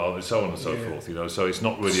crops, no bio, and so on and so forth. So it's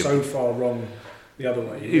not really so far wrong the other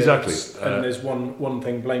way. Exactly. And there's one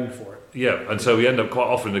thing blamed for it. Yeah, and so we end up quite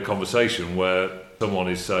often in a conversation where someone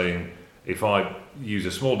is saying, if I use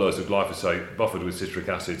a small dose of glyphosate buffered with citric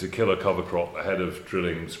acid to kill a cover crop ahead of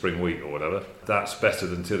drilling spring wheat or whatever, that's better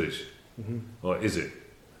than tillage. Mm-hmm. Or is it?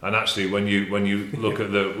 And actually, when you look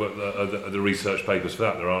at the research papers for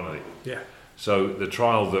that, there aren't any. Yeah. So the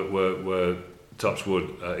trial that we're touch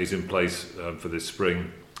wood is in place for this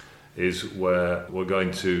spring, is where we're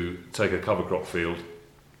going to take a cover crop field,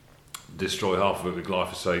 destroy half of it with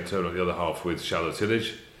glyphosate, turn up the other half with shallow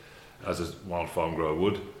tillage, as a wild farm grower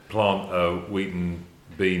would, plant a wheat and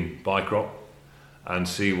bean bicrop, and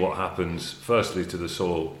see what happens firstly to the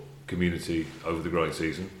soil community over the growing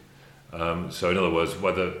season. So in other words,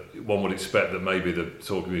 whether one would expect that maybe the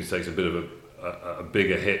soil community takes a bit of a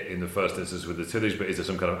bigger hit in the first instance with the tillage, but is there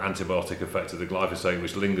some kind of antibiotic effect of the glyphosate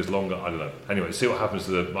which lingers longer? I don't know. Anyway, see what happens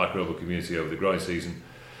to the microbial community over the growing season,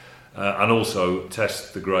 and also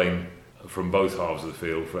test the grain from both halves of the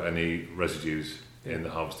field for any residues in the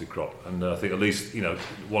harvested crop. And I think at least,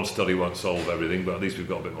 one study won't solve everything, but at least we've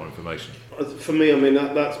got a bit more information. For me,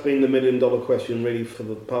 that's been the $1 million question really for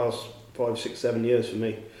the past 5, 6, 7 years for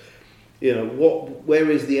me.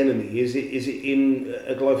 Where is the enemy? Is it in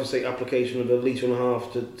a glyphosate application of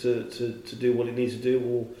 1.5 litres to do what it needs to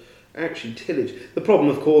do, actually tillage. The problem,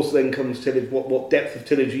 of course, then comes tillage. What depth of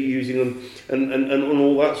tillage are you using, and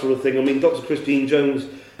all that sort of thing. I mean, Dr. Christine Jones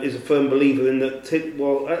is a firm believer in that.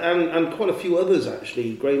 And quite a few others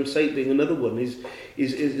actually. Graham Sate being another one is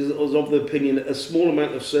of the opinion that a small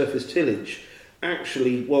amount of surface tillage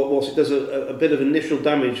actually, whilst it does a bit of initial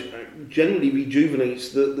damage, generally rejuvenates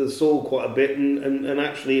the soil quite a bit and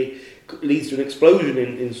actually leads to an explosion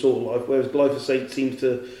in soil life, whereas glyphosate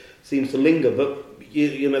seems to linger. But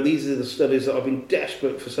you know, these are the studies that I've been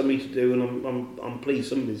desperate for somebody to do, and I'm pleased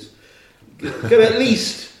somebody's going to at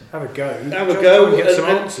least have a go. And get some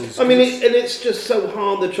answers. I mean, it's just so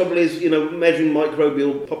hard. The trouble is, you know, measuring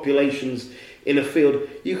microbial populations in a field,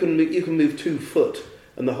 you can move 2 foot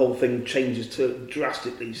and the whole thing changes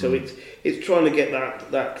drastically. So it's trying to get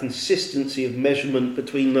that consistency of measurement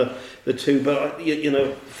between the two. But you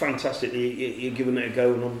know, fantastically, you're giving it a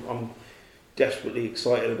go, and I'm desperately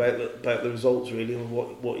excited about the results really of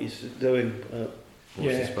what he's doing. Watch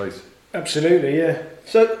the space. Absolutely, yeah.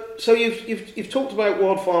 So you've talked about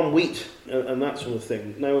wild farm wheat and that sort of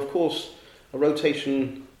thing. Now, of course, a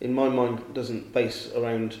rotation in my mind doesn't base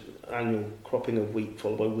around annual cropping of wheat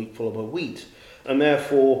followed by wheat followed by wheat. And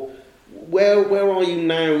therefore, where are you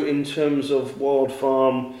now in terms of wild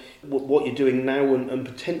farm, what you're doing now, and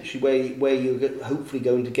potentially where you're hopefully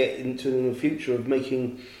going to get into in the future of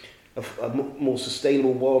making a more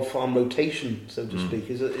sustainable wild farm rotation, so to speak?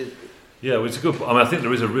 Yeah, well, it's a good. I mean, I think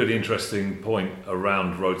there is a really interesting point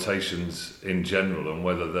around rotations in general and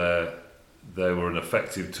whether they were an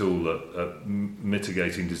effective tool at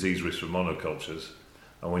mitigating disease risk from monocultures.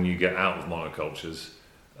 And when you get out of monocultures,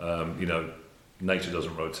 you know, nature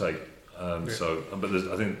doesn't rotate. So, but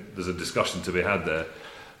I think there's a discussion to be had there.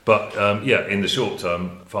 But yeah, in the short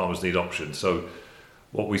term, farmers need options. So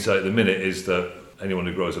what we say at the minute is that anyone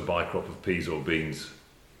who grows a bicrop of peas or beans,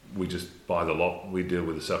 we just buy the lot. We deal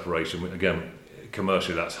with the separation. Again,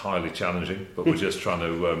 commercially that's highly challenging, but we're just trying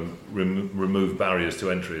to remove barriers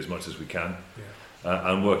to entry as much as we can.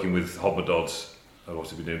 Yeah. And working with Hobbadods, I've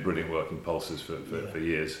also been doing brilliant work in pulses for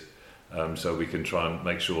years. So we can try and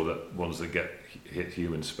make sure that ones that hit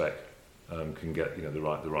human spec can get, you know, the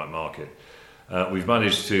right market. We've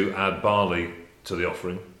managed to add barley to the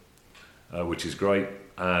offering, which is great,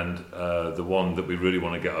 and the one that we really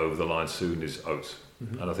want to get over the line soon is oats.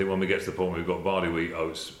 Mm-hmm. And I think when we get to the point where we've got barley, wheat,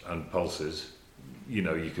 oats, and pulses, you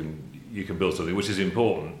know, you can build something, which is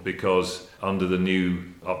important because under the new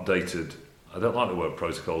updated, I don't like the word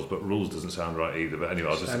protocols, but rules doesn't sound right either. But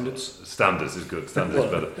anyway, standards is good. Standards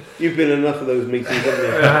is better. You've been in enough of those meetings,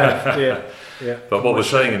 haven't you? Yeah. But what we're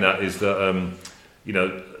saying in that is that, you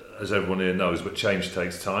know, as everyone here knows, but change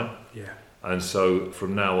takes time. Yeah. And so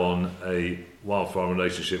from now on, a wild farm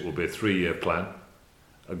relationship will be a 3-year plan.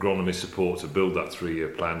 Agronomy support to build that 3-year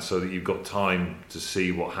plan so that you've got time to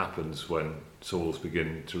see what happens when soils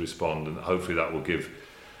begin to respond, and hopefully that will give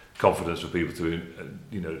confidence for people to,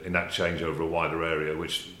 you know, enact change over a wider area,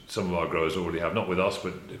 which some of our growers already have, not with us,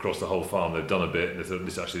 but across the whole farm. They've done a bit, and they thought,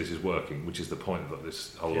 this is working, which is the point of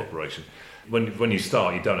this whole operation. When you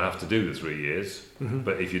start, you don't have to do the 3 years,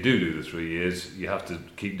 but if you do the 3 years, you have to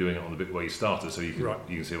keep doing it on the bit where you started, so you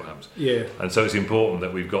can see what happens. Yeah. And so it's important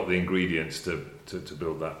that we've got the ingredients to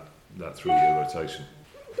build that 3-year rotation.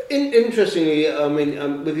 Interestingly, I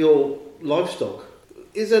mean, with your livestock,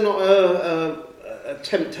 is there not a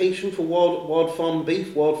temptation for wild farm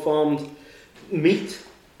beef, wild farmed meat?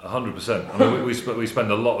 100%. I mean, we spend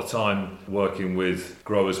a lot of time working with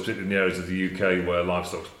growers, particularly in the areas of the UK where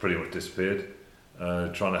livestock's pretty much disappeared,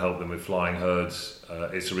 trying to help them with flying herds.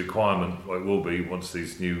 It's a requirement, well, it will be once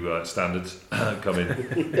these new standards come in.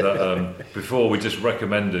 That, before we just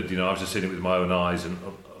recommended, you know, I've just seen it with my own eyes, and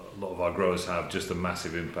a lot of our growers have just a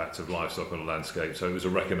massive impact of livestock on the landscape. So it was a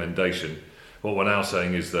recommendation. What we're now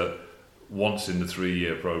saying is that once in the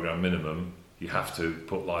 3-year programme minimum, you have to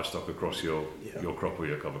put livestock across your crop or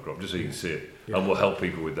your cover crop, just so you can see it, and we'll help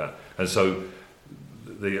people with that. And so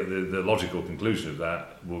the logical conclusion of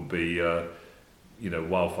that will be, you know,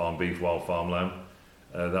 wild farm beef, wild farm lamb.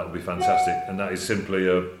 That would be fantastic, and that is simply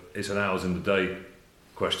it's an hours in the day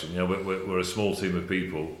question. You know, we're a small team of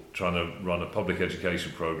people trying to run a public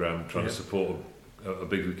education programme, trying to support a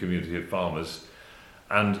big community of farmers.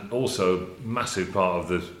 And also, massive part of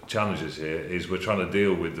the challenges here is we're trying to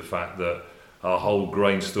deal with the fact that our whole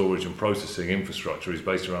grain storage and processing infrastructure is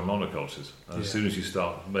based around monocultures. And as soon as you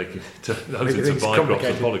start making those into bicrops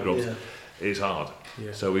and polycrops, it's hard.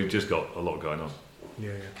 Yeah. So we've just got a lot going on.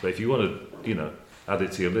 Yeah. But if you want to, you know, add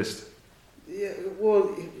it to your list. Yeah,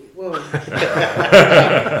 well.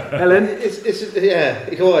 Helen?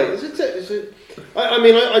 I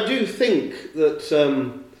mean, I do think that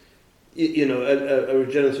a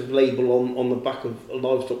regenerative label on the back of a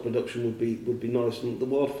livestock production would be nice. And the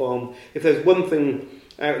Wild Farm, if there's one thing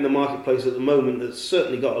out in the marketplace at the moment that's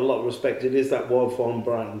certainly got a lot of respect, it is that Wild Farm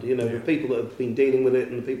brand. The people that have been dealing with it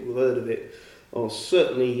and the people who've heard of it are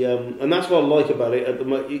certainly, and that's what I like about it at the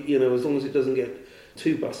moment. As long as it doesn't get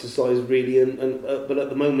too bastardised, really, but at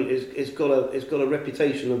the moment it's got a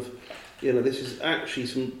reputation of, this is actually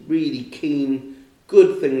some really keen,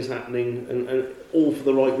 good things happening, and all for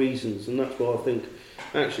the right reasons. And that's why I think,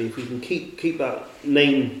 actually, if we can keep that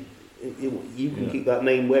name, you can keep that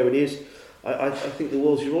name where it is. I think the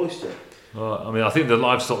world's your oyster. Well, I mean, I think the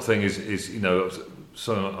livestock thing is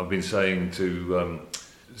something I've been saying to.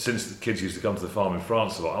 Since the kids used to come to the farm in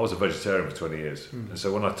France a lot, I was a vegetarian for 20 years. And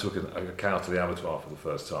so when I took a cow to the abattoir for the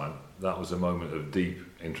first time, that was a moment of deep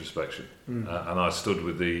introspection. And I stood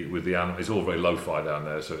with the animal. It's all very lo-fi down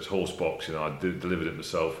there, so it's horse box. I delivered it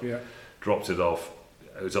myself, dropped it off.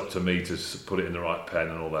 It was up to me to put it in the right pen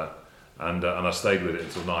and all that. And I stayed with it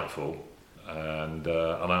until nightfall. And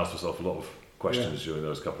I asked myself a lot of questions during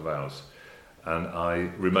those couple of hours. And I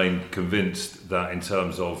remained convinced that in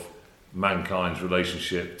terms of mankind's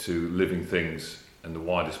relationship to living things in the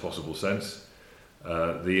widest possible sense,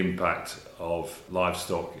 the impact of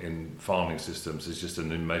livestock in farming systems is just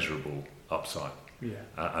an immeasurable upside.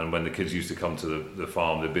 And when the kids used to come to the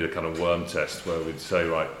farm, there'd be a kind of worm test where we'd say,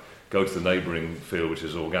 right, go to the neighbouring field which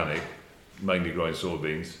is organic, mainly growing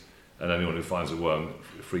soybeans, and anyone who finds a worm,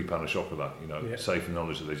 free pan of chocolate, safe in the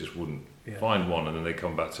knowledge that they just wouldn't find one, and then they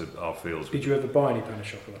come back to our fields. Did you ever buy any pan of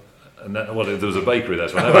chocolate? And there was a bakery there,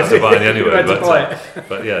 so I never had to buy any anyway.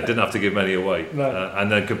 But didn't have to give many away. No.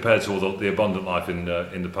 And then compared to all the abundant life in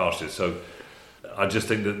the pastures, so I just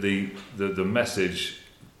think that the message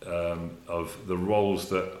of the roles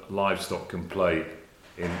that livestock can play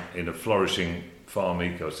in a flourishing farm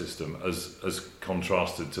ecosystem, as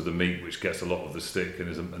contrasted to the meat, which gets a lot of the stick and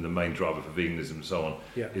is the main driver for veganism and so on,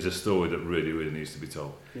 is a story that really, really needs to be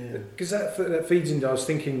told. Because that feeds into, I was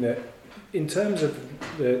thinking that in terms of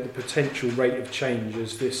the potential rate of change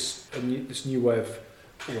as this new way of,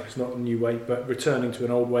 well, it's not a new way, but returning to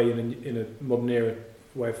an old way in a modern era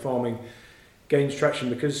way of farming gains traction,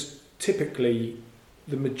 because typically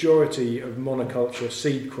the majority of monoculture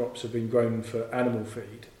seed crops have been grown for animal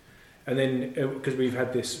feed. And then, because we've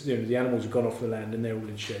had this, the animals have gone off the land and they're all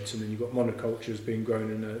in sheds, and then you've got monocultures being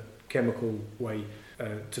grown in a chemical way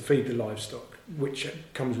to feed the livestock, which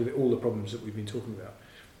comes with all the problems that we've been talking about.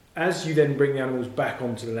 As you then bring the animals back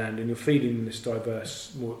onto the land and you're feeding them this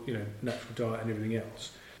diverse, more natural diet and everything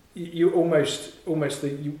else, you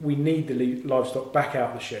we need the livestock back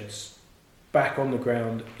out the sheds, back on the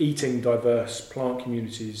ground, eating diverse plant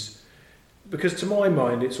communities, because to my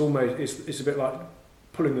mind it's a bit like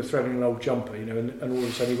pulling the thread in an old jumper, and all of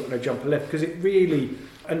a sudden you've got no jumper left, because it really,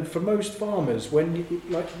 and for most farmers, when you,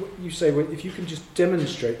 like you say, if you can just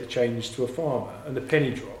demonstrate the change to a farmer and the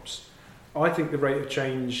penny drops, I think the rate of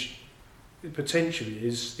change potentially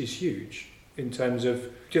is huge in terms of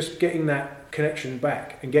just getting that connection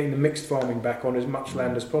back and getting the mixed farming back on as much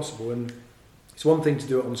land as possible. And it's one thing to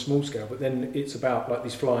do it on a small scale, but then it's about like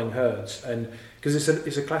these flying herds, and because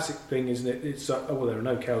it's a classic thing, isn't it? It's like, oh well, there are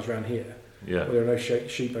no cows around here, well, there are no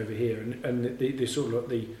sheep over here, and the sort of like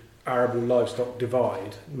the arable livestock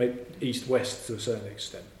divide, maybe east-west to a certain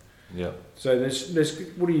extent. Yeah. So there's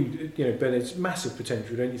what do you Ben? It's massive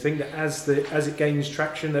potential, don't you think? That as it gains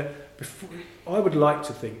traction, that I would like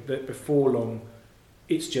to think that before long,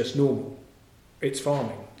 it's just normal. It's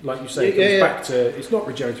farming, like you say. It comes back to, it's not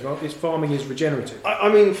regenerative. It's farming is regenerative. I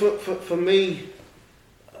mean, for me,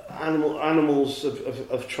 animals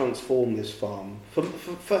have transformed this farm.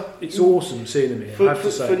 It's awesome seeing them here. I have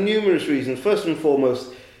to say, for numerous reasons. First and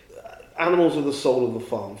foremost, animals are the soul of the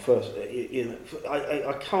farm. First,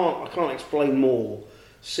 I can't explain more.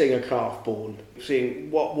 Seeing a calf born,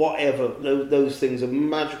 seeing whatever those things are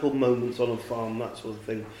magical moments on a farm, that sort of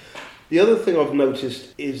thing. The other thing I've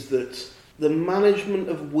noticed is that the management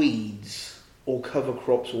of weeds or cover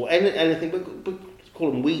crops or anything, but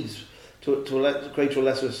call them weeds to a greater or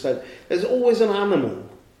lesser extent. There's always an animal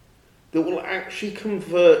that will actually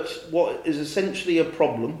convert what is essentially a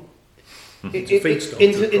problem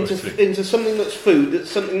into something that's food,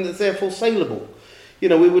 that's something that's therefore saleable. We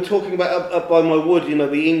were talking about up by my wood,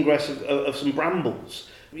 the ingress of some brambles,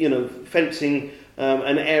 fencing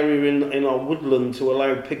an area in our woodland to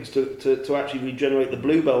allow pigs to actually regenerate the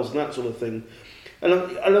bluebells and that sort of thing. And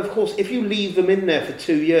of course, if you leave them in there for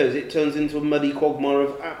 2 years, it turns into a muddy quagmire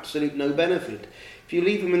of absolute no benefit. If you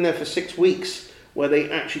leave them in there for 6 weeks, where they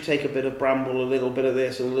actually take a bit of bramble, a little bit of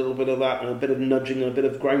this and a little bit of that, and a bit of nudging and a bit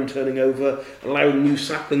of ground turning over, allowing new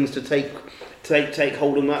saplings to take take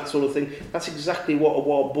hold and that sort of thing. That's exactly what a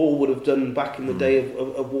wild boar would have done back in the day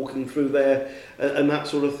of walking through there and that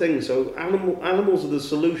sort of thing. So animals are the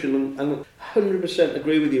solution, and 100%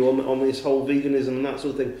 agree with you on this whole veganism and that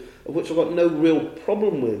sort of thing, of which I've got no real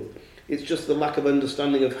problem with. It's just the lack of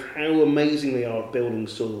understanding of how amazing they are at building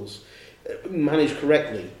soils, managed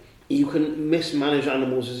correctly. You can mismanage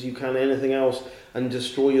animals as you can anything else and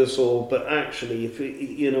destroy your soil, but actually, if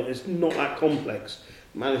it's not that complex.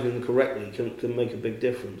 Managing them correctly can make a big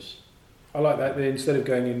difference. I like that. Instead of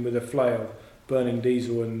going in with a flail, burning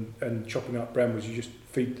diesel and chopping up brambles, you just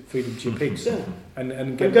feed them to your pigs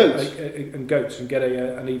and goats and get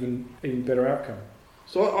an even better outcome.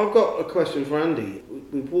 So I've got a question for Andy.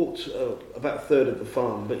 We've walked about a third of the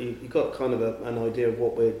farm, but you've got kind of an idea of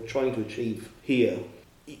what we're trying to achieve here.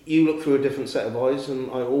 You look through a different set of eyes,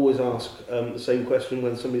 and I always ask the same question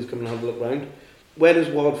when somebody's come and have a look round. Where does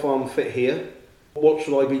Wild Farm fit here? What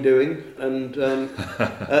should I be doing? And and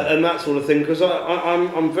that sort of thing, because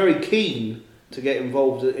I'm very keen to get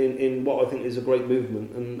involved in what I think is a great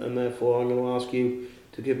movement, and therefore I'm going to ask you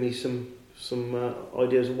to give me some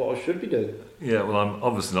ideas of what I should be doing. Yeah, well, I'm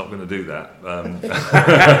obviously not going to do that.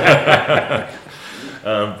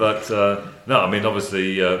 No, I mean,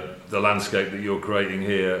 obviously, the landscape that you're creating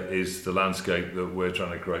here is the landscape that we're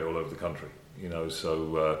trying to create all over the country.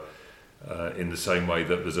 So in the same way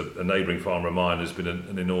that there's a neighbouring farmer of mine who's been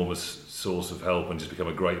an enormous source of help and just become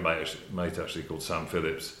a great mate actually, called Sam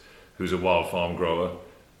Phillips, who's a wild farm grower,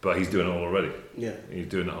 but he's doing it all already. Yeah, he's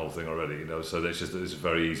doing the whole thing already. So it's a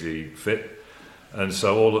very easy fit. And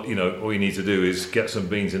so all you need to do is get some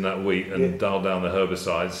beans in that wheat and dial down the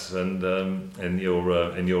herbicides and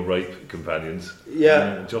your rape companions.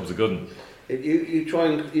 Yeah, and job's a good one. You try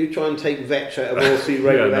and take vetch out of oilseed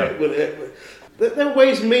rape. There are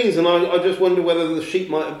ways and means, and I just wonder whether the sheep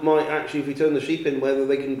might actually, if we turn the sheep in, whether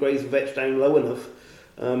they can graze the vetch down low enough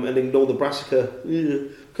and ignore the brassica.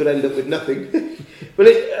 Could end up with nothing. But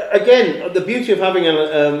again, the beauty of having an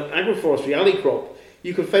agroforestry alley crop,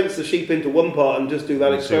 you can fence the sheep into one part and just do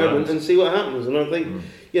that experiment and see what happens. And I think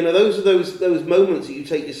those are those moments that you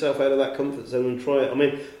take yourself out of that comfort zone and try it. I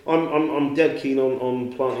mean, I'm dead keen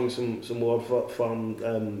on planting some wild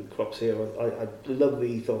farm crops here. I love the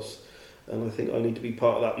ethos, and I think I need to be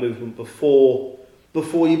part of that movement before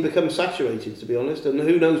you become saturated, to be honest. And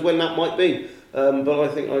who knows when that might be. But I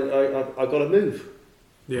think I got to move.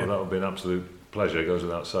 Yeah, well, that would be an absolute pleasure. It goes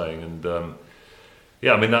without saying. And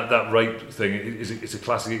I mean that rape thing is a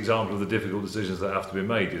classic example of the difficult decisions that have to be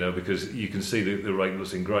made. Because you can see the rape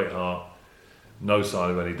looks in great heart, no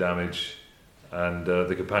sign of any damage, and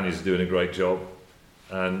the companions are doing a great job.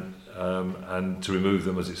 And to remove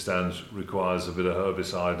them as it stands requires a bit of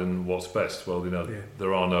herbicide. And what's best? Well,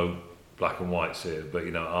 there are no black and whites here, but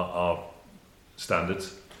our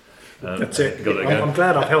standards. That's it. I'm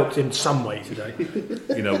glad I've helped in some way today.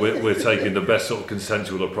 We're taking the best sort of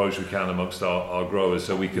consensual approach we can amongst our growers,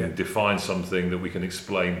 so we can define something that we can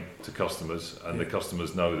explain to customers, and the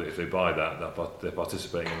customers know that if they buy that, they're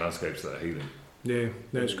participating in landscapes that are healing. Yeah,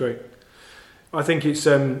 no, it's great. I think it's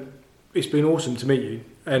been awesome to meet you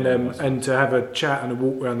and to have a chat and a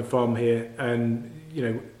walk around the farm here, and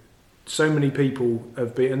so many people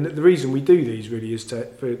have been, and the reason we do these really is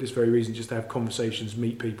for this very reason, just to have conversations,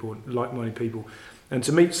 meet people, like-minded people, and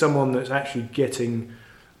to meet someone that's actually getting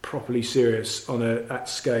properly serious at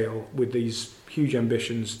scale with these huge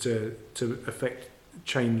ambitions to affect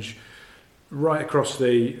change right across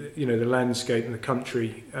the landscape and the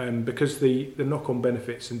country, because the knock-on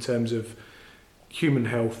benefits in terms of human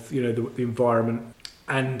health, the environment,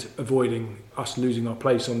 and avoiding us losing our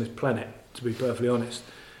place on this planet, to be perfectly honest.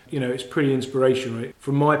 It's pretty inspirational.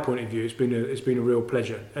 From my point of view, it's been a real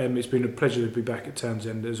pleasure. It's been a pleasure to be back at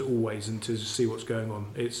Townsend as always, and to see what's going on.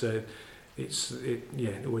 It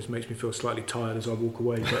always makes me feel slightly tired as I walk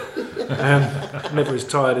away, but never as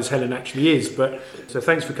tired as Helen actually is. But so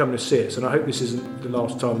thanks for coming to see us, and I hope this isn't the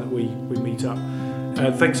last time that we meet up.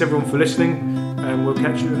 Thanks everyone for listening, and we'll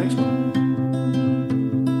catch you in the next one.